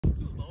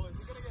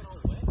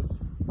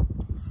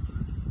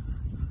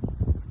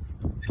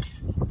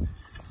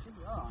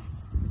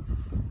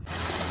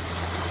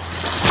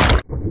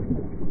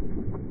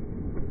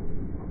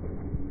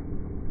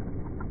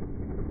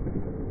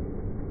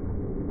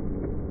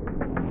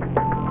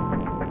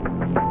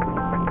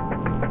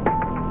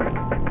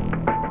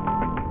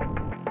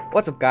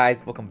What's up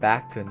guys, welcome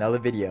back to another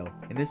video.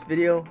 In this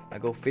video, I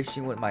go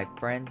fishing with my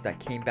friends that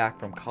came back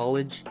from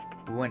college.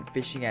 We went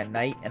fishing at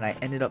night and I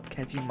ended up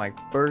catching my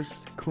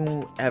first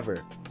kumu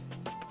ever.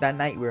 That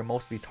night we were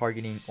mostly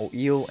targeting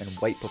omilu and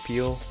white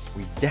papio.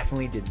 We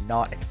definitely did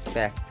not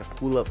expect to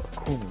pull up a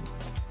kumu.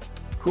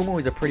 Kumu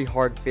is a pretty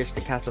hard fish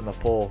to catch on the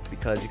pole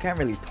because you can't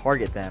really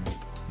target them.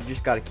 You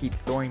just gotta keep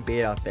throwing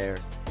bait out there,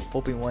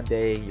 hoping one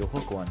day you'll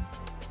hook one.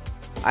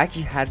 I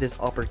actually had this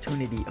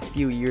opportunity a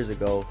few years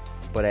ago,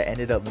 but I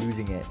ended up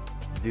losing it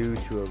due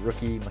to a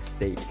rookie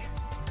mistake.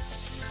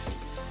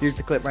 Here's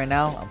the clip right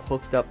now. I'm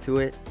hooked up to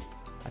it.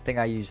 I think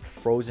I used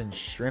frozen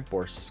shrimp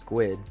or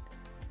squid.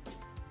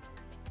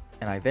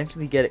 And I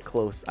eventually get it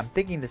close. I'm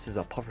thinking this is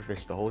a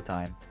pufferfish the whole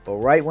time. But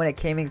right when it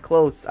came in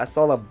close, I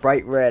saw the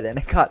bright red and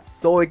I got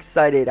so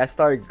excited. I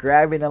started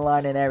grabbing the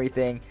line and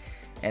everything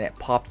and it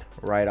popped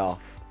right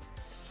off.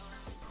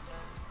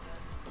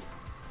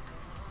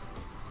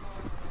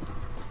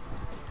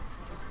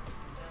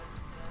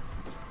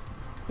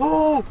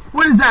 Oh,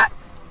 what is that?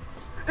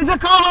 It's a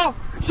Kumu!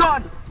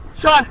 Sean!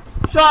 Sean!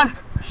 Sean!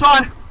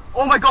 Sean!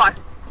 Oh my god!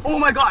 Oh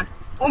my god!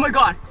 Oh my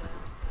god!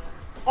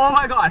 Oh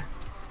my god!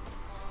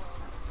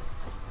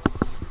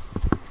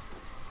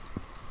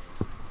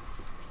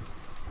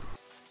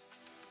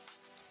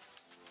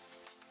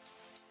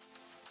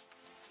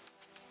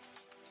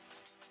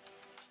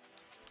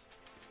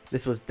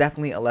 This was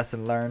definitely a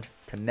lesson learned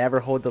to never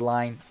hold the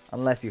line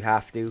unless you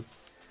have to.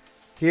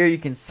 Here you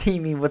can see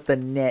me with the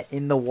net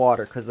in the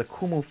water because the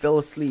kumu fell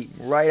asleep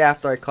right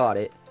after I caught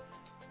it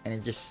and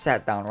it just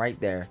sat down right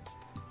there.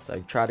 So I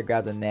tried to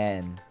grab the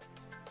net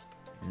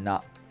and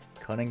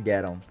couldn't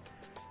get him.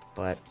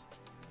 But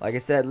like I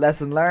said,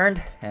 lesson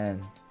learned,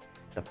 and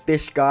the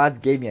fish gods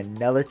gave me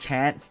another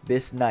chance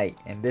this night.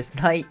 And this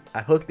night I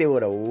hooked it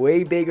with a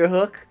way bigger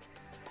hook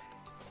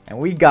and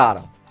we got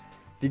him.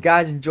 If you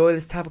guys enjoy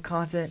this type of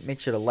content, make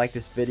sure to like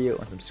this video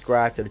and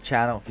subscribe to the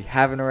channel if you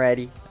haven't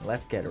already. And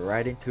let's get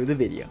right into the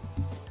video.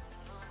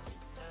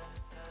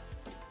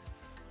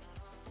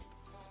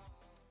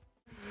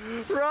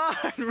 Run!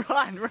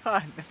 Run!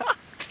 Run!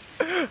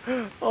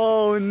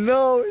 Oh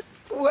no,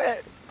 it's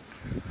wet!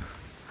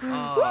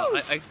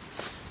 I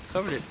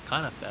covered it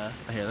kind of fast.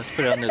 Here, let's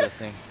put it under the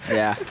thing.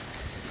 Yeah.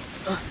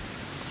 Oh,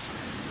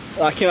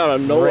 I came out of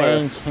nowhere.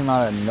 Rain came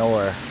out of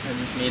nowhere. I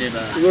just needed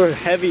a... We were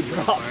heavy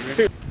drops.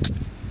 Yep.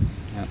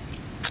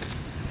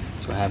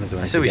 That's what happens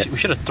when I said we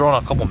should have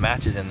thrown a couple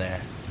matches in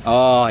there.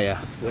 Oh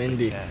yeah. It's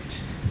windy.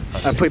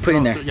 Put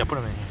in there. Yeah, put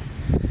them in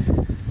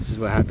here. This is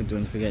what happens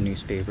when you forget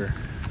newspaper.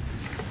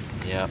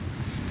 Yep.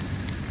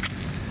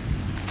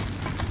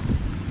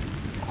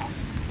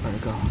 There we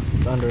go.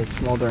 It's under, it's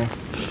smoldering.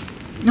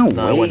 No way.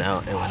 way. It went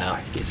out. It went out.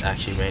 It's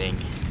actually raining.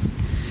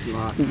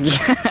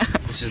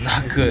 This is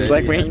not good. It's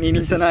like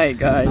raining tonight,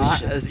 guys.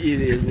 Not as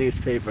easy as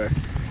newspaper.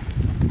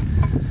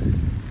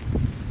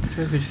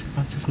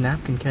 Once this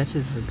napkin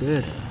catches, we're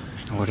good.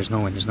 Oh, there's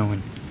no wind. There's no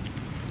wind.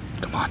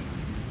 Come on.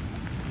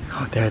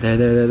 Oh, there.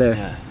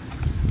 Yeah.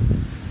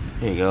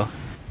 Here you go.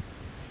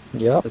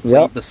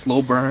 Yep. The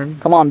slow burn.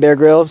 Come on, Bear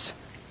Grylls.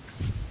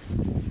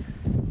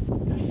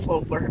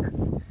 Slow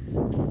burn.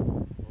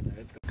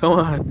 Come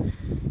on.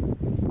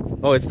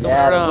 Oh, it's coming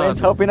Yeah, around. the wind's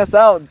helping us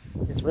out.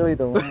 It's really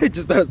the wind. It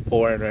just started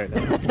pouring right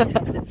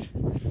now.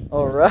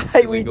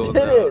 Alright, we did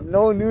it.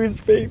 No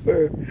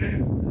newspaper.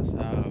 That's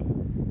how.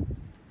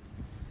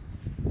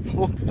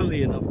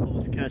 Hopefully enough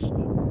calls catch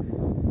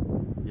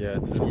them. Yeah.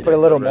 We'll put a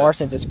little more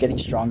since it's getting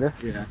stronger.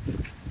 Yeah.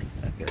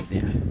 Good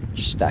idea.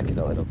 Just stack it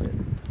a little bit.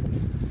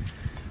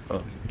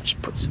 Oh.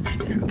 Just put some in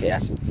there. Okay,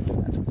 that's it.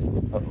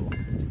 Oh,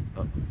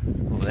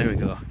 there we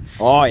go.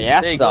 Oh,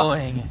 yes. Stay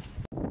going.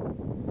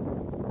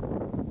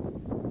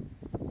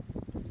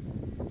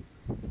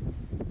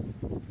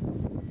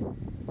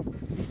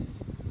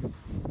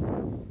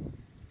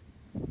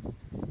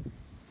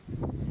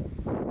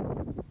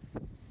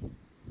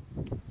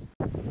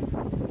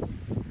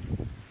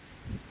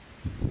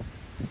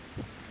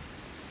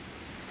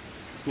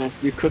 Nice.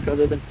 Do you cook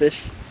other than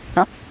fish?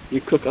 Huh?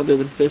 You cook other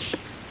than fish?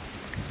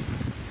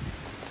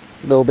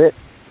 A little bit.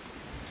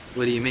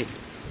 What do you make?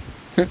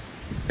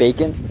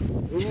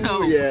 Bacon.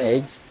 Ooh, yeah.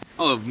 Eggs.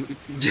 Oh,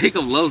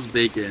 Jacob loves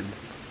bacon.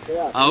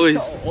 Yeah. Always.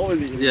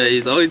 Yeah,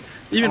 He's always,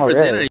 even Oh, for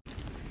really? dinner.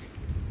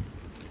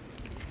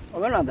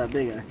 Oh, they're not that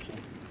big actually.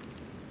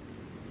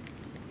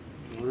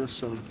 Oh, there's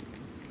some.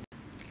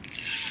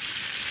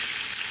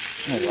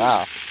 Oh,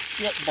 wow.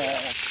 Yep, ball.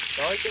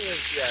 The only thing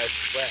is, yeah,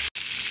 it's wet.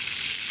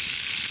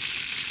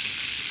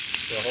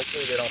 So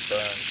hopefully they don't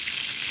burn.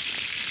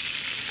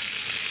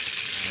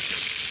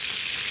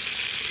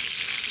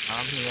 I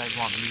don't think you guys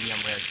want medium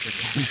rare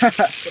chicken. Put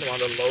them on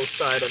the low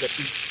side of the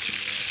heat.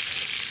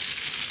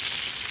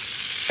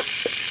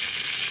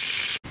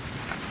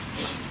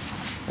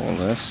 Oh,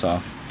 that's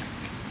soft.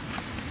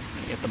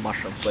 Get the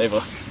mushroom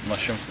flavor.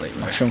 Mushroom flavor.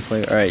 Mushroom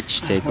flavor. Alright,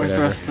 just take Where's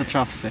whatever. the rest of the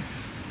chopsticks?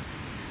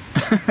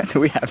 Do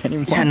we have any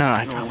more? Yeah, no,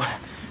 I don't.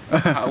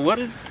 What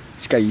is...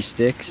 Just got you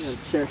sticks.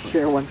 Yeah,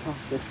 share one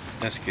chopstick.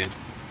 That's good.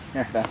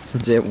 Here, that's.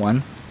 That's it,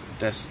 one.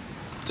 That's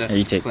Just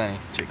you take. plenty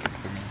chicken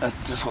for me.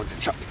 Let's just hold the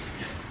chop.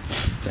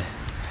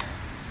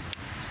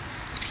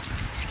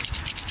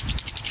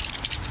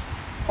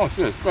 Oh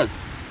shit, it's good.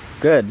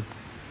 Good.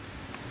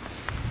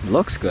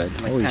 Looks good.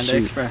 Like Holy Panda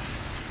shoot. Express.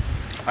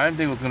 I didn't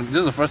think it was gonna be.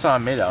 This is the first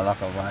time I made it. I'm not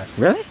gonna lie.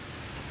 Really?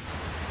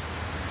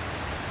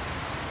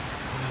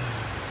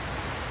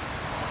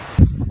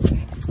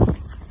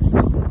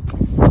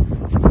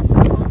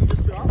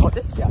 Oh,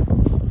 this guy.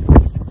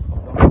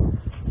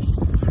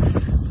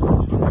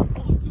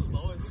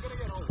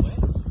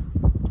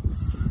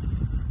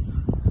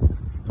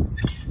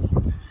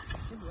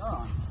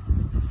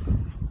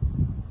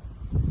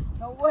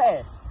 No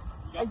way.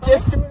 I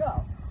just threw it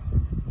out.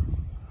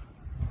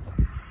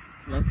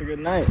 That's a good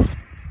night.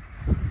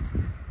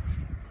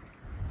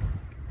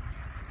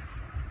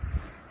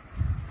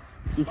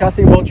 You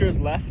casting vultures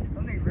left?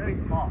 Something really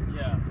small.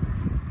 Yeah.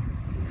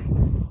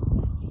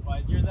 Why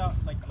is yours out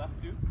like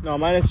left too? No,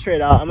 mine is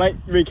straight out. I might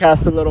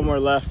recast a little more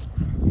left.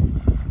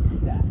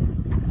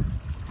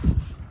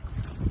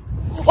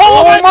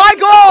 Oh my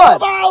god!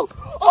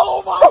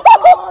 Oh my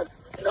god!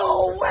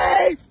 No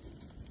way!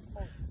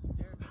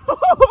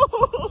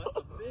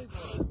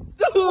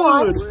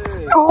 What?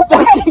 No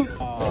way!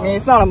 I mean,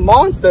 it's not a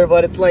monster,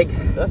 but it's like...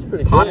 That's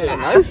pretty good. That's a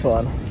nice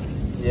one.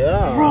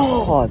 Yeah.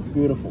 Bro! Oh, it's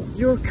beautiful.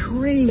 You're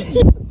crazy.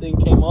 The thing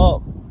came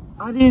up.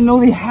 I didn't know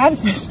they had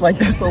fish like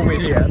this over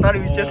here. I thought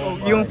it was just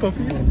you and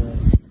Papio.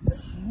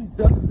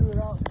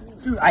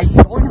 Dude, I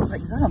saw it. I was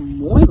like, is that a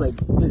moi? Like,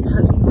 it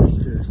has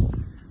whiskers.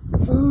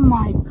 Oh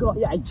my god.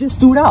 Yeah, I just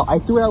threw it out. I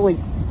threw it out like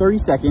 30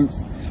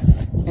 seconds.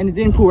 And it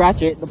didn't pull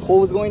ratchet. The pole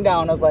was going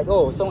down. I was like,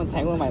 oh, someone's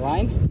tangling my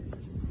line.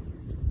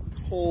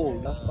 Oh,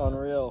 that's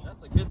unreal.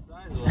 That's a good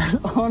size one.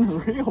 That's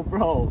unreal,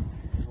 bro.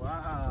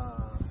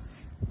 Wow.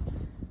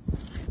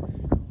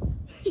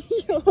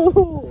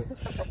 Yo.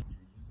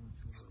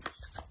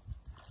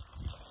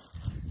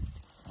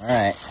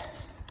 Alright.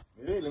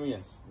 Let me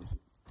guess.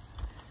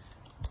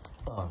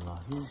 Oh no,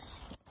 he's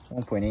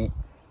 1.8.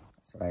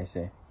 That's what I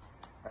say.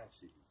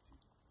 actually.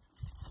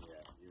 Yeah,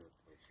 you're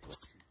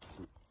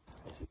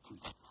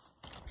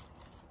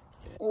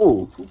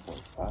Oh.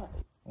 2.5.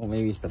 Well,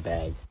 maybe it's the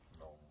bag.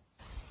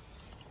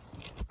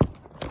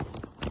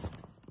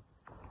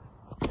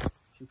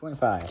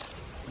 2.5.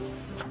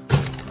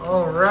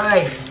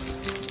 Alright.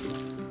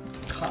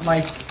 Caught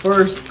my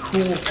first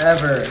Kumu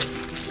ever.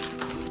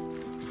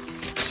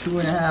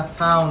 2.5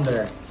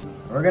 pounder.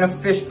 We're gonna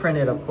fish print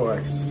it, of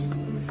course.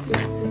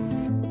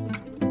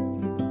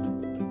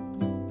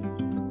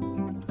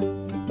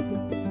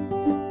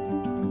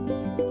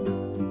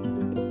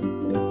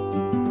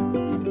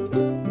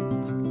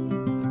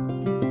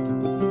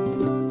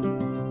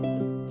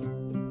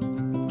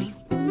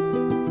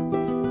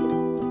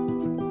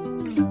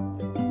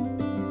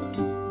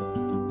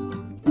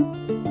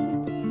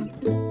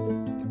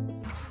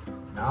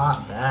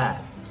 Not bad.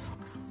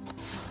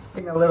 I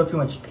think a little too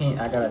much paint.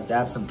 I gotta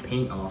dab some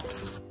paint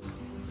off.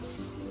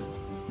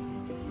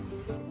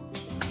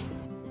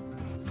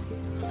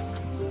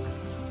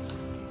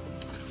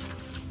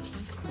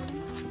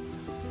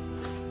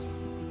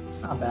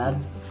 Not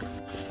bad.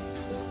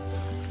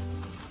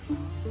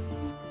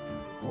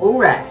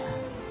 Alright.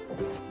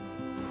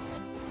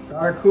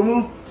 Our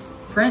Kumu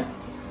print.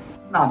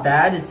 Not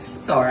bad.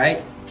 It's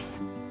alright.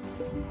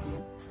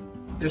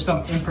 There's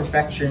some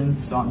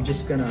imperfections, so I'm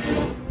just gonna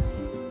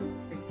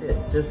fix it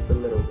just a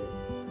little bit.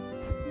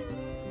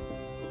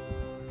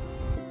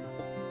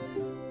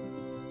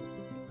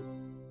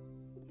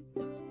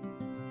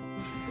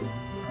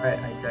 Alright,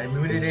 I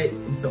diluted it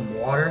in some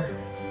water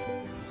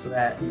so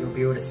that you'll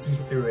be able to see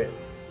through it.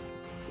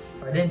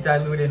 If I didn't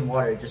dilute it in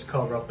water, it just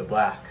covered up the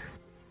black.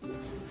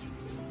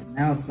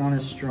 Now it's not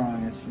as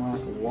strong, it's more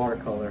like a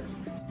watercolor.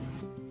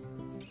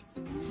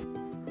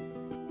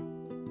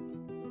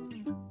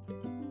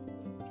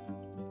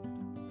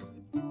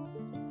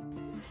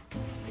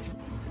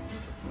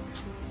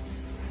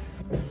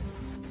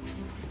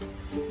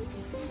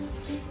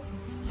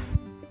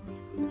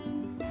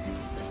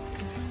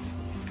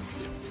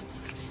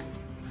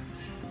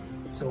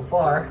 So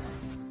far,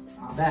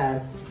 not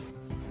bad.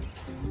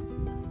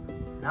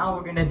 Now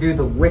we're gonna do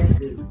the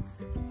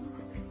whiskers.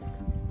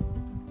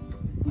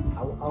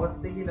 I was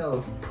thinking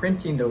of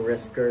printing the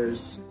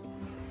whiskers,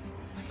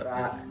 but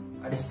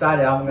I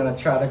decided I'm gonna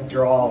try to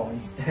draw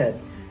instead.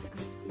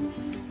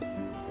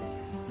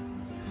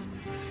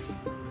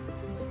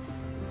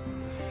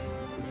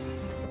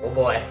 Oh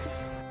boy.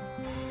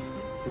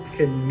 This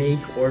could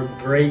make or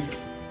break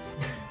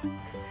the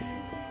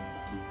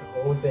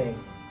whole thing.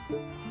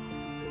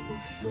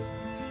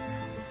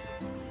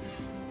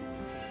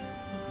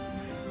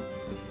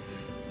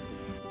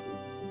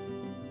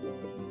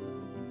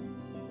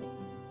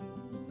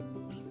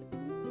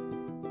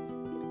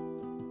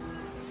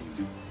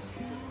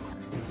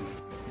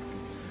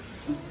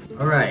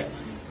 Alright,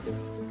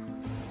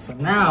 so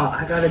now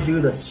I gotta do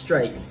the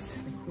stripes.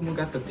 Kumu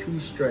got the 2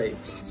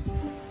 stripes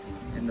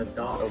and the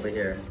dot over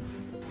here.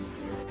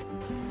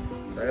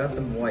 So I got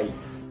some white.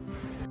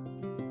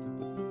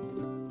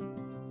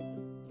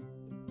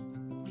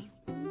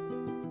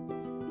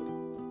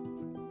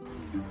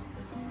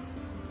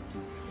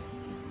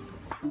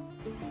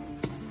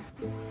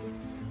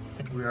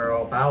 We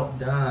are about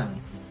done.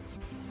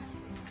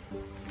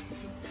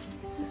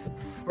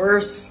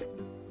 First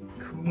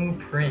Kumu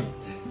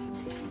print.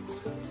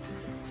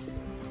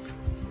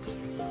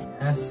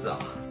 Yes.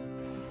 Not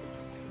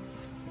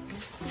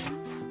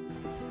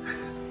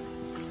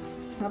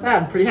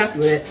bad, I'm pretty happy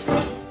with it.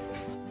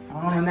 I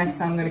don't know the next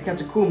time I'm gonna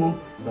catch a Kumu,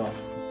 so.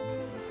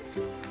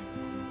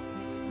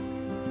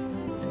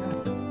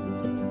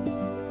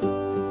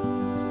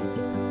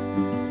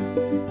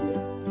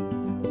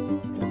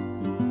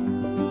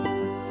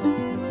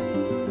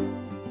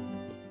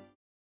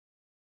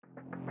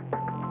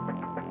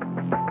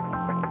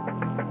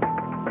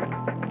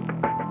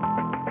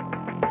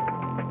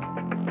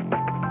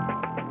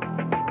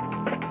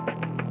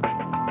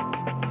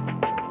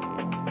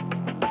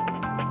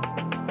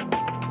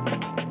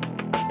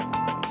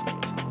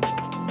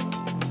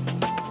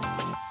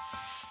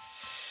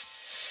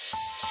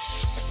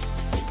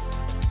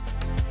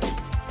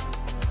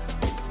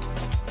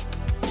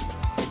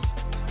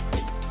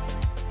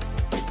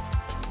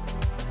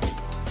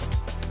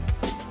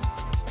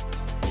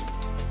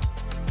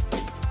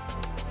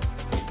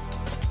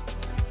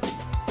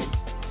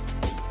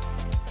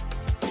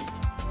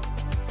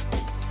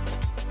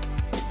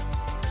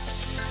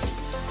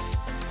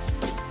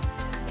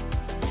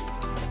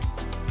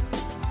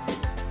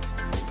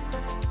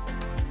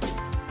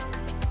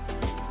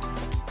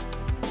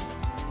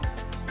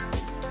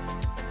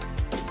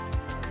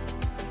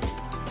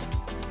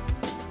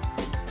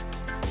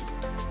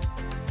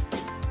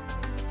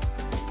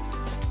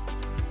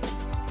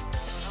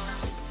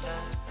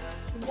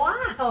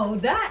 Wow,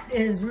 that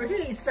is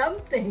really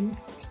something.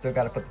 Still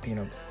gotta put the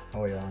peanut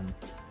oil on.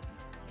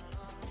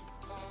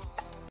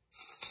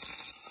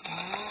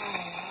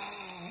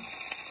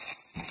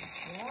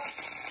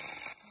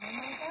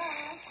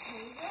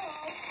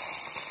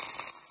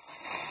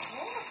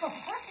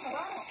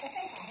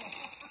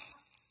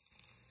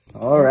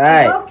 All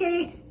right.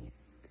 Okay.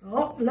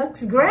 Oh,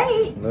 looks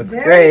great. Looks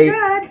Very great.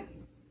 good.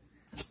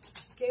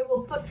 Okay,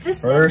 we'll put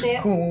this First in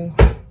there. cool.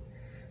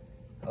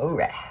 All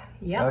right.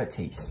 Yep. So it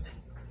tastes.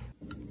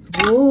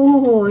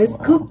 Oh, it's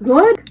cooked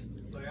good.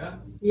 Oh, yeah?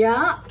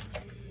 Yeah.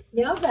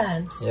 Yeah,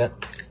 Vance.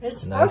 Yep.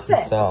 It's Nice perfect.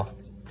 and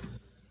soft.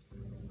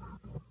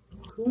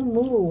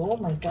 Kumu, oh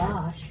my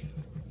gosh.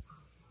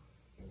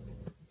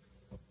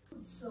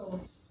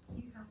 So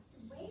you have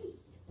to wait.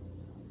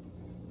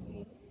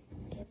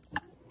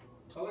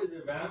 How is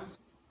it, Vance?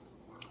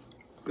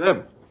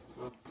 Good.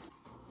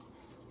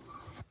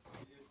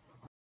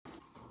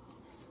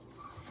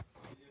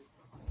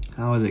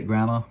 How is it,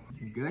 Grandma?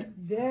 Good?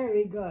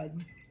 Very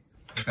good.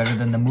 Better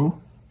than the moo?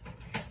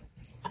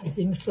 I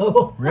think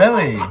so.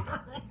 Really?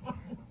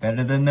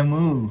 Better than the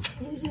moo.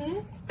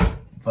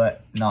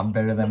 But not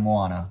better than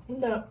Moana.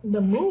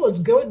 The moo was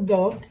good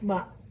though,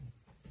 but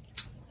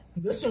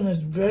this one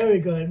is very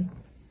good.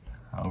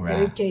 All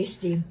Very right.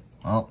 tasty.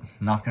 Well,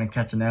 not gonna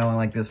catch another one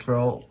like this for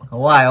a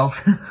while.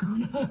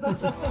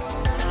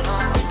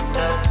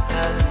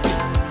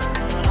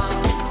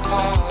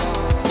 Oh,